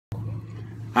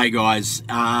Hey guys,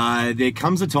 there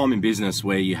comes a time in business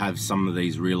where you have some of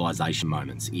these realization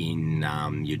moments in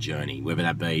your journey, whether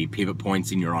that be pivot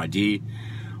points in your idea,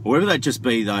 or whether that just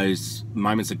be those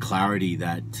moments of clarity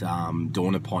that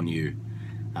dawn upon you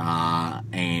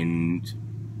and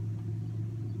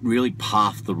really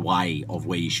path the way of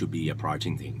where you should be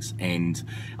approaching things. And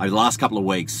over the last couple of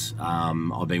weeks,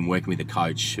 I've been working with a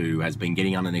coach who has been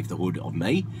getting underneath the hood of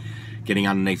me, getting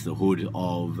underneath the hood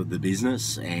of the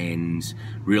business, and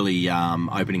really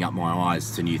opening up my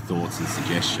eyes to new thoughts and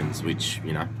suggestions, which,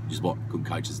 you know, is what good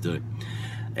coaches do.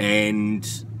 And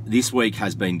this week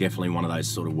has been definitely one of those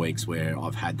sort of weeks where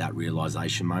I've had that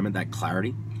realization moment, that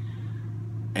clarity.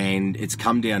 And it's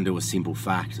come down to a simple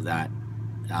fact that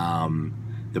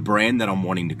the brand that I'm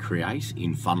wanting to create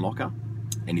in FunLocker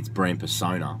and its brand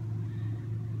persona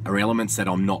are elements that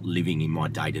I'm not living in my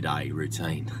day-to-day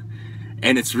routine.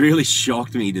 And it's really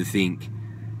shocked me to think,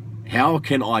 how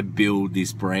can I build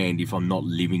this brand if I'm not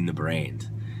living the brand?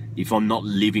 If I'm not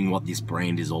living what this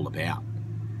brand is all about?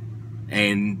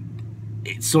 And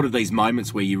it's sort of these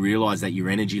moments where you realize that your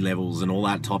energy levels and all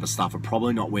that type of stuff are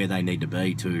probably not where they need to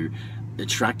be to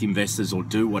attract investors or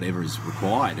do whatever is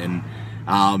required. And,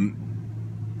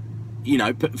 you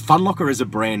know, but FunLocker as a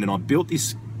brand, and I built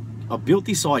this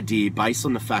idea based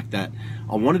on the fact that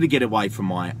I wanted to get away from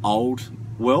my old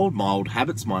world, my old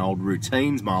habits, my old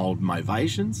routines, my old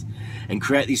motivations, and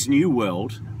create this new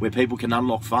world where people can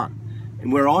unlock fun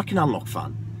and where I can unlock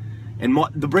fun. And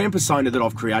the brand persona that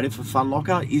I've created for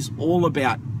FunLocker is all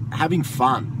about having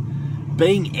fun,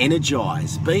 being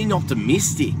energized, being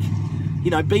optimistic, you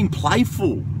know, being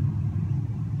playful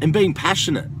and being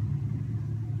passionate.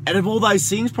 And of all those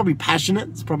things, probably passionate,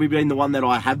 it's probably been the one that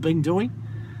I have been doing.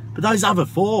 But those other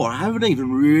four, I haven't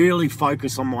even really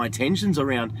focused on my attentions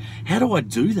around how do I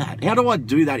do that? How do I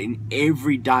do that in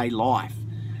everyday life,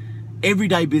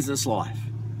 everyday business life?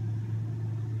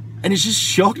 And it's just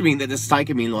shocked me that it's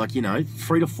taken me like, you know,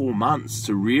 3 to 4 months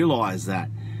to realize that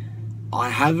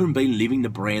I haven't been living the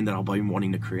brand that I've been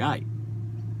wanting to create.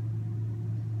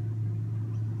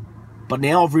 But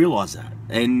now I've realized that.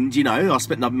 And, you know, I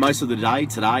spent most of the day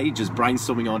today just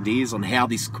brainstorming ideas on how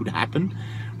this could happen.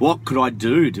 What could I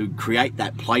do to create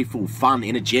that playful, fun,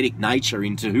 energetic nature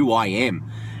into who I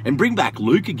am and bring back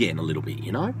Luke again a little bit,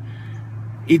 you know?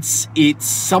 It's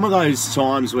some of those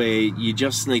times where you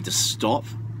just need to stop,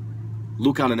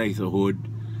 look underneath the hood,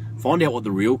 find out what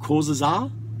the real causes are,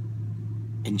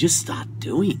 and just start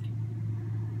doing.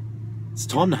 It's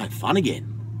time to have fun again.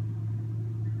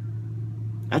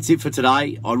 That's it for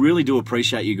today. I really do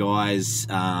appreciate you guys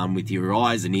with your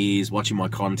eyes and ears watching my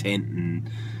content and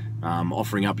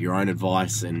offering up your own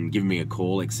advice and giving me a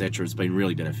call, etc. It's been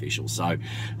really beneficial. So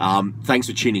thanks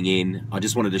for tuning in. I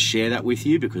just wanted to share that with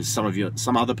you because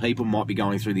some other people might be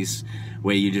going through this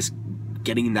where you're just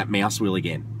getting in that mouse wheel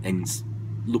again, and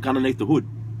look underneath the hood.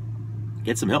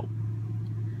 Get some help.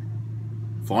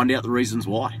 Find out the reasons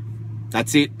why.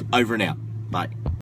 That's it. Over and out. Bye.